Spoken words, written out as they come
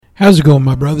How's it going,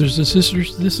 my brothers and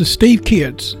sisters? This is Steve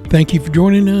Kitts. Thank you for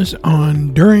joining us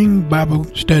on During Bible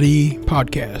Study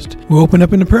Podcast. We'll open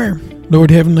up in a prayer. Lord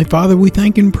Heavenly Father, we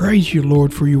thank and praise you,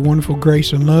 Lord, for your wonderful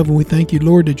grace and love. And we thank you,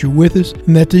 Lord, that you're with us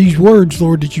and that these words,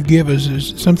 Lord, that you give us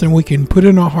is something we can put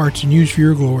in our hearts and use for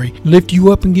your glory. Lift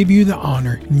you up and give you the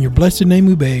honor. In your blessed name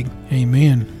we beg.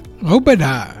 Amen.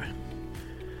 Obadiah.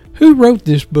 Who wrote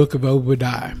this book of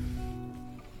Obadiah?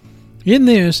 In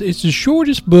this, it's the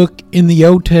shortest book in the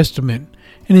Old Testament,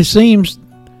 and it seems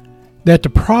that the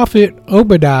prophet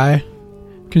Obadiah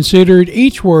considered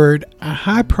each word a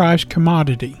high-priced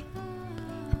commodity.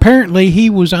 Apparently,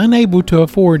 he was unable to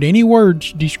afford any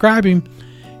words describing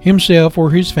himself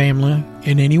or his family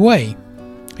in any way.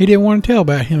 He didn't want to tell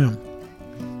about him.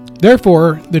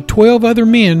 Therefore, the 12 other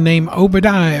men named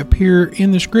Obadiah appear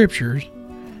in the Scriptures.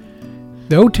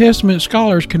 The Old Testament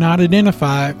scholars cannot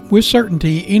identify with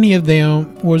certainty any of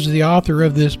them was the author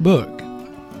of this book.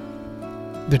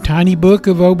 The tiny book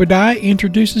of Obadiah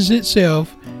introduces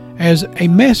itself as a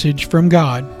message from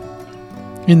God,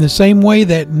 in the same way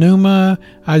that Numa,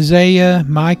 Isaiah,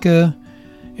 Micah,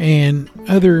 and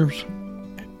others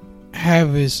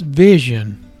have this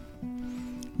vision.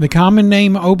 The common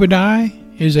name Obadiah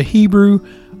is a Hebrew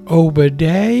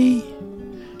Obadiah,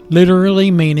 literally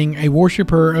meaning a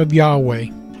worshiper of Yahweh.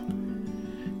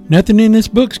 Nothing in this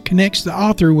book connects the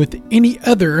author with any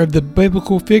other of the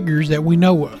biblical figures that we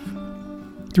know of.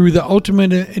 Through the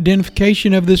ultimate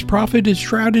identification of this prophet is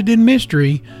shrouded in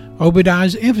mystery,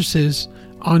 Obadiah's emphasis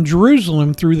on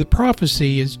Jerusalem through the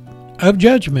prophecy of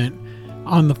judgment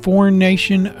on the foreign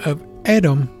nation of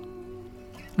Edom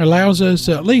allows us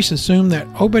to at least assume that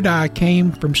Obadiah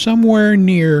came from somewhere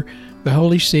near the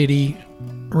holy city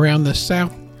around the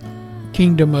south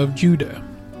kingdom of Judah.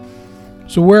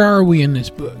 So where are we in this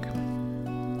book?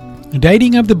 The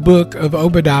dating of the book of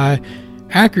Obadiah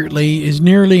accurately is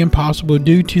nearly impossible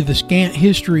due to the scant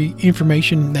history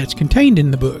information that's contained in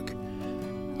the book.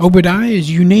 Obadiah is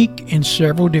unique in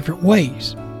several different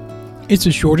ways. It's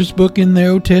the shortest book in the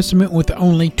Old Testament with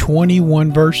only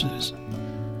 21 verses.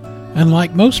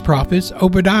 Unlike most prophets,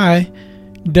 Obadiah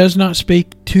does not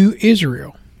speak to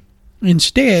Israel.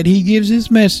 Instead, he gives his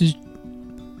message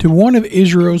to one of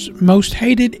Israel's most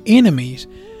hated enemies,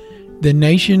 the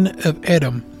nation of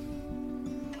Edom.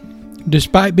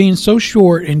 Despite being so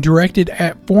short and directed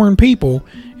at foreign people,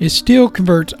 it still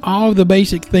converts all of the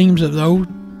basic themes of the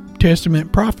Old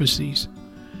Testament prophecies.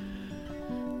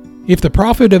 If the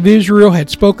prophet of Israel had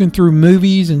spoken through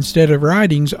movies instead of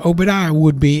writings, Obadiah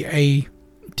would be a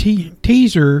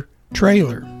teaser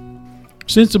trailer.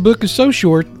 Since the book is so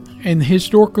short and the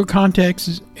historical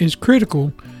context is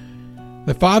critical,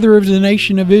 the father of the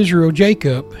nation of Israel,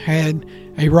 Jacob, had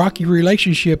a rocky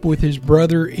relationship with his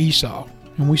brother Esau.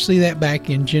 And we see that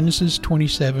back in Genesis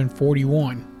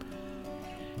 27:41.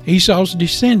 Esau's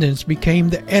descendants became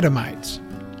the Edomites,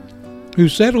 who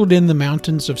settled in the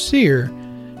mountains of Seir,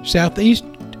 southeast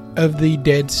of the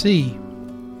Dead Sea.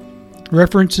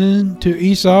 References to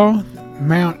Esau,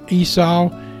 Mount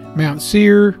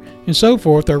Seir, and so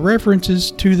forth are references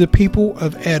to the people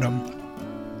of Edom.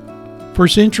 For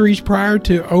centuries prior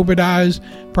to Obadiah's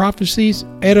prophecies,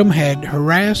 Edom had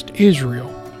harassed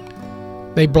Israel.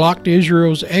 They blocked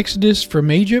Israel's exodus from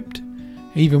Egypt,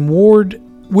 even warred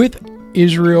with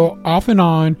Israel off and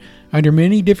on under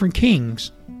many different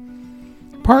kings.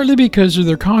 Partly because of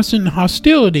their constant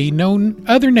hostility, no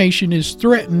other nation is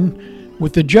threatened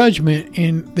with the judgment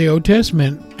in the Old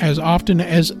Testament as often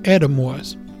as Edom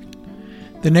was.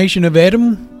 The nation of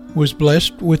Edom was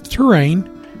blessed with terrain,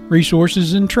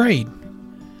 resources, and trade.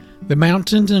 The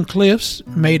mountains and cliffs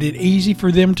made it easy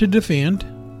for them to defend.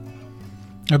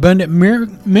 Abundant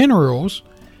minerals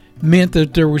meant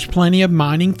that there was plenty of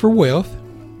mining for wealth.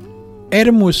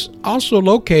 Edom was also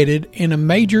located in a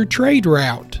major trade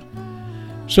route,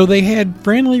 so they had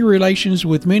friendly relations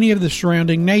with many of the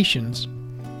surrounding nations.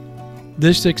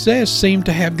 This success seemed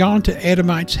to have gone to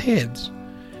Edomites' heads.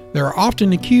 They are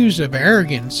often accused of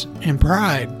arrogance and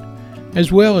pride,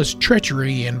 as well as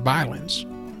treachery and violence.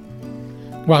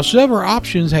 While several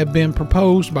options have been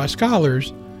proposed by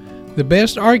scholars, the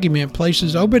best argument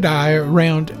places Obadiah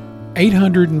around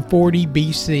 840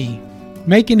 BC,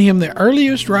 making him the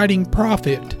earliest writing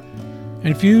prophet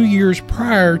and a few years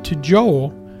prior to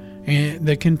Joel and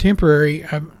the contemporary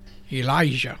of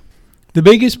Elijah. The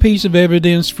biggest piece of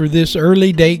evidence for this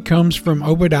early date comes from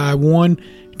Obadiah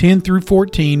 1:10 through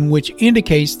 14, which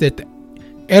indicates that the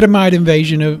Edomite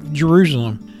invasion of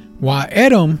Jerusalem. While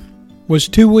Edom was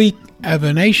too weak of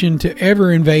a nation to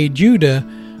ever invade Judah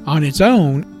on its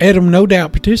own, Edom no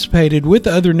doubt participated with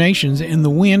other nations in the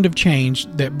wind of change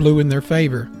that blew in their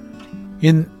favor.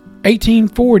 In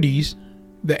 1840s,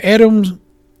 the Edom's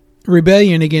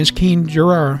rebellion against King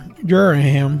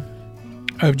Jehoram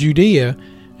of Judea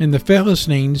and the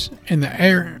Philistines and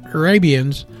the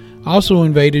Arabians also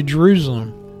invaded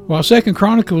Jerusalem. While Second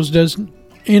Chronicles does not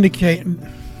indicate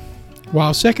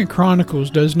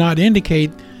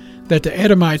that the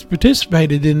Edomites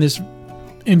participated in this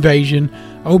invasion,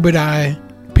 Obadiah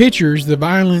pictures the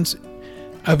violence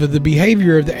of the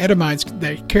behavior of the Edomites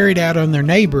that carried out on their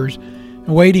neighbors,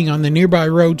 waiting on the nearby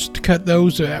roads to cut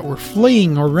those that were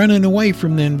fleeing or running away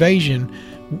from the invasion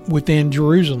within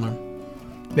Jerusalem.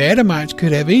 The Edomites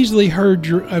could have easily heard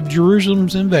of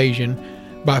Jerusalem's invasion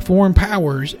by foreign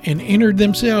powers and entered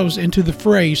themselves into the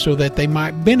fray so that they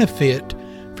might benefit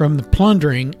from the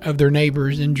plundering of their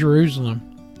neighbors in Jerusalem.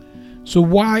 So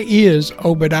why is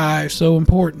Obadiah so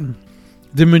important?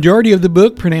 The majority of the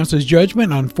book pronounces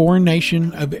judgment on foreign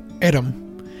nation of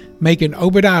Edom, making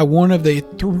Obadiah one of the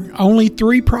only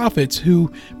three prophets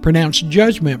who pronounce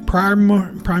judgment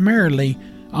primarily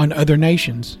on other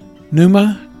nations.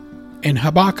 Numa and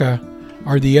Habakkuk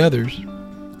are the others.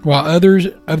 While others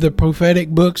of the prophetic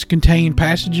books contain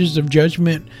passages of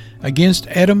judgment against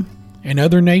Edom and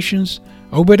other nations,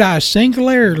 Obadiah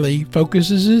singularly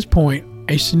focuses his point,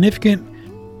 a significant,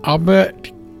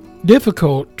 albeit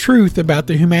difficult, truth about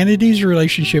the humanity's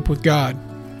relationship with God.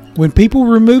 When people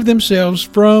remove themselves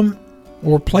from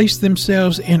or place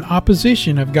themselves in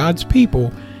opposition of God's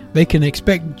people, they can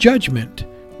expect judgment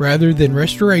rather than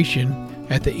restoration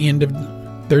at the end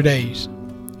of their days.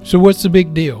 So what's the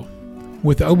big deal?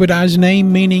 With Obadiah's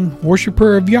name meaning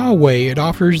worshiper of Yahweh, it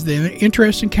offers the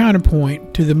interesting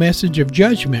counterpoint to the message of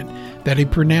judgment that he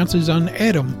pronounces on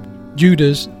Edom,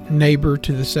 Judah's neighbor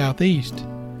to the southeast.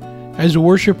 As a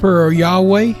worshiper of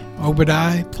Yahweh,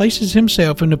 Obadiah places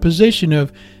himself in a position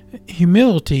of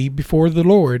humility before the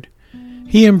Lord.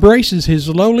 He embraces his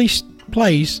lowly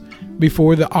place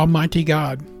before the Almighty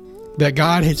God. That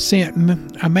God had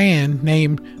sent a man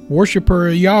named worshiper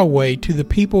of Yahweh to the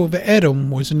people of Edom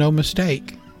was no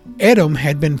mistake. Edom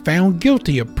had been found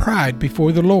guilty of pride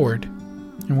before the Lord,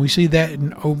 and we see that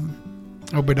in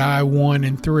Obadiah 1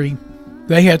 and 3.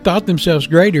 They had thought themselves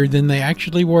greater than they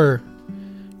actually were,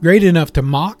 great enough to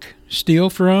mock, steal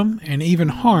from, and even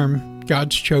harm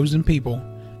God's chosen people.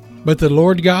 But the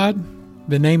Lord God,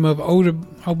 the name of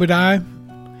Obadiah,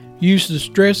 used to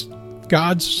stress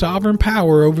God's sovereign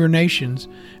power over nations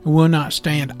and will not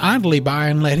stand idly by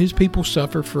and let his people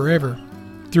suffer forever.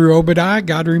 Through Obadiah,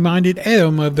 God reminded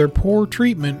Edom of their poor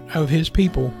treatment of his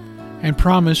people and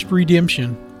promised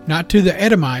redemption, not to the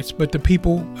Edomites, but the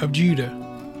people of Judah.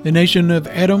 The nation of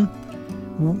Edom,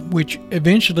 which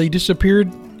eventually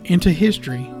disappeared into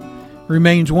history,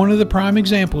 remains one of the prime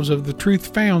examples of the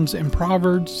truth found in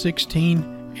Proverbs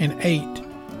 16 and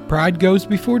 8. Pride goes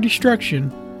before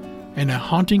destruction, and a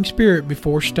haunting spirit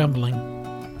before stumbling.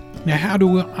 Now, how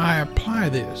do I apply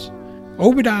this?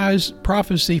 Obadiah's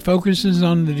prophecy focuses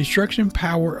on the destruction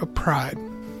power of pride.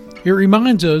 It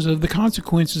reminds us of the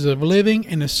consequences of living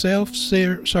in a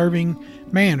self-serving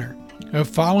manner, of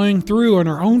following through on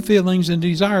our own feelings and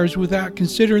desires without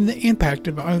considering the impact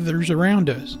of others around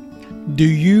us. Do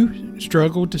you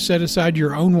struggle to set aside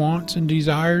your own wants and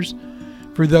desires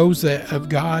for those of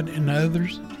God and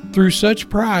others? Through such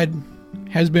pride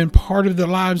has been part of the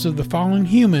lives of the fallen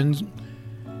humans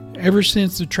ever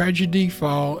since the tragedy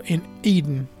fall in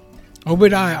Eden.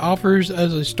 Obadiah offers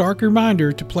us a stark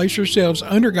reminder to place ourselves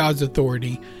under God's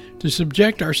authority, to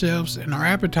subject ourselves and our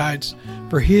appetites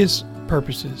for His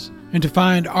purposes, and to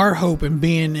find our hope in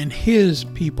being in His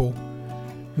people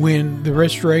when the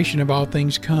restoration of all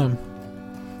things come.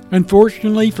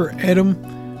 Unfortunately for Edom,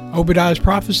 Obadiah's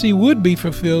prophecy would be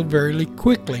fulfilled very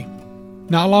quickly.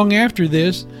 Not long after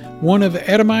this, one of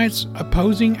Edomite's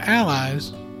opposing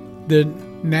allies, the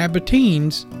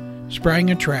Nabateans,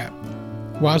 sprang a trap.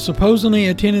 While supposedly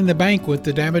attending the banquet,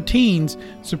 the Nabateans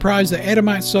surprised the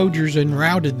Edomite soldiers and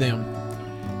routed them.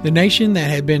 The nation that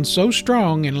had been so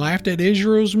strong and laughed at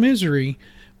Israel's misery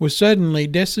was suddenly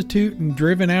destitute and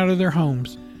driven out of their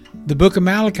homes. The book of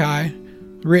Malachi,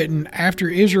 written after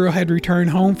Israel had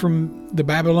returned home from the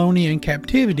Babylonian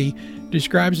captivity,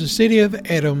 describes the city of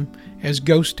Edom as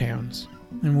ghost towns.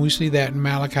 And we see that in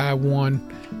Malachi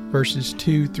 1, verses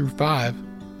 2 through 5.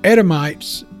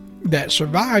 Edomites that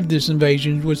survived this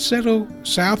invasion would settle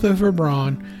south of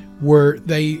Hebron, where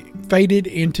they faded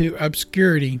into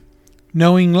obscurity,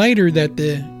 knowing later that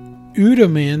the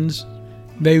Edomians,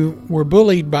 they were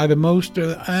bullied by the most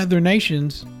other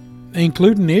nations,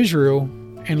 including Israel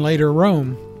and later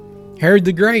Rome. Herod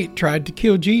the Great tried to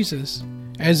kill Jesus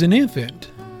as an infant.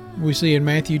 We see in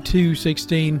Matthew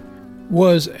 2:16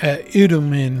 was a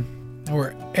Edomian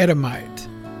or Edomite.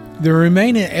 The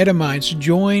remaining Edomites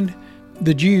joined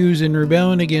the Jews in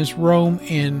rebellion against Rome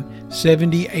in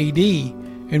 70 AD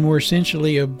and were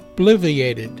essentially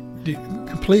obliterated,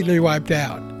 completely wiped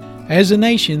out. As a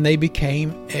nation, they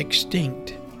became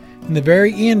extinct. And the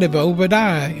very end of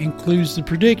Obadiah includes the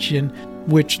prediction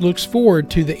which looks forward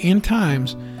to the end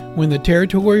times when the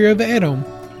territory of Edom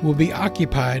will be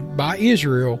occupied by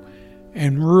Israel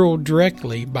and ruled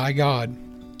directly by God.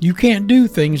 You can't do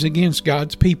things against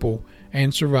God's people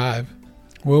and survive.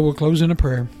 Well, we'll close in a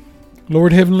prayer.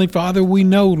 Lord Heavenly Father, we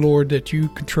know, Lord, that you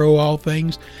control all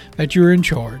things, that you're in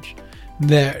charge,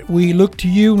 that we look to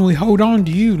you and we hold on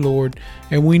to you, Lord,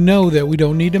 and we know that we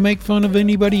don't need to make fun of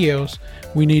anybody else.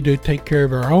 We need to take care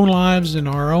of our own lives and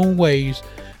our own ways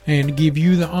and give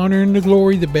you the honor and the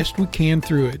glory the best we can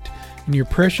through it. In your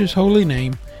precious holy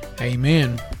name,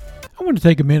 amen. I want to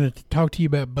take a minute to talk to you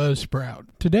about Buzzsprout.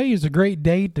 Today is a great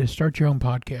day to start your own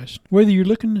podcast. Whether you're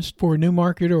looking for a new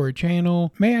market or a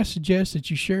channel, may I suggest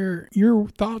that you share your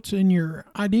thoughts and your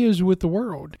ideas with the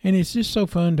world. And it's just so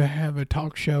fun to have a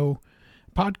talk show.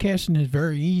 Podcasting is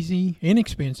very easy,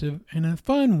 inexpensive, and a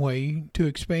fun way to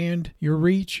expand your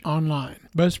reach online.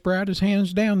 Buzzsprout is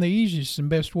hands down the easiest and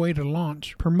best way to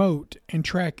launch, promote, and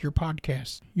track your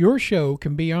podcast. Your show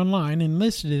can be online and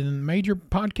listed in major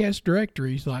podcast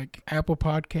directories like Apple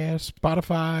Podcasts,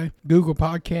 Spotify, Google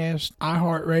Podcasts,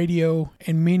 iHeartRadio,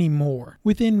 and many more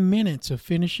within minutes of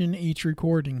finishing each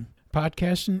recording.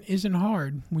 Podcasting isn't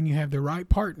hard when you have the right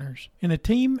partners. And a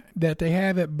team that they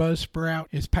have at Buzzsprout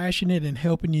is passionate in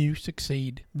helping you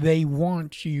succeed. They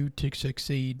want you to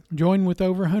succeed. Join with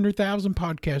over 100,000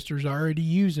 podcasters already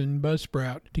using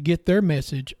Buzzsprout to get their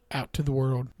message out to the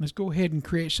world. Let's go ahead and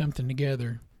create something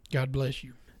together. God bless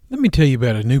you. Let me tell you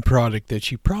about a new product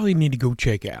that you probably need to go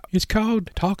check out. It's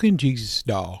called Talking Jesus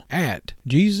Doll at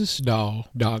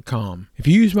JesusDoll.com. If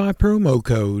you use my promo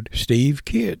code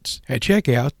SteveKids at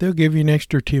checkout, they'll give you an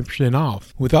extra 10%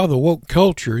 off. With all the woke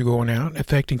culture going out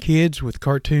affecting kids with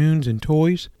cartoons and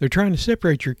toys, they're trying to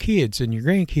separate your kids and your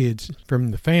grandkids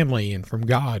from the family and from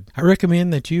God. I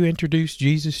recommend that you introduce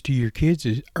Jesus to your kids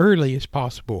as early as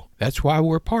possible. That's why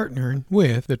we're partnering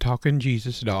with the Talking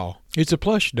Jesus Doll. It's a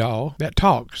plush doll that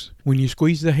talks. When you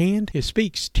squeeze the hand, it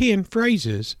speaks 10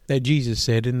 phrases that Jesus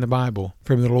said in the Bible,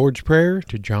 from the Lord's Prayer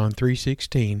to John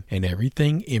 3:16 and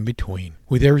everything in between.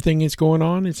 With everything that's going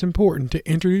on, it's important to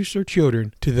introduce our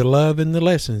children to the love and the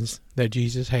lessons that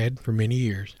Jesus had for many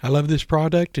years. I love this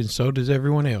product, and so does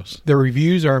everyone else. The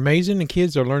reviews are amazing, and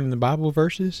kids are learning the Bible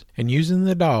verses and using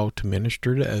the doll to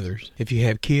minister to others. If you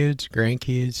have kids,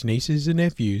 grandkids, nieces, and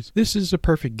nephews, this is a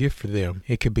perfect gift for them.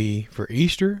 It could be for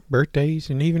Easter, birthdays,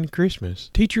 and even Christmas.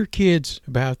 Teach your kids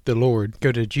about the Lord.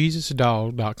 Go to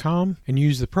JesusDoll.com and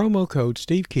use the promo code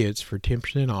SteveKids for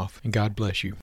 10% off, and God bless you.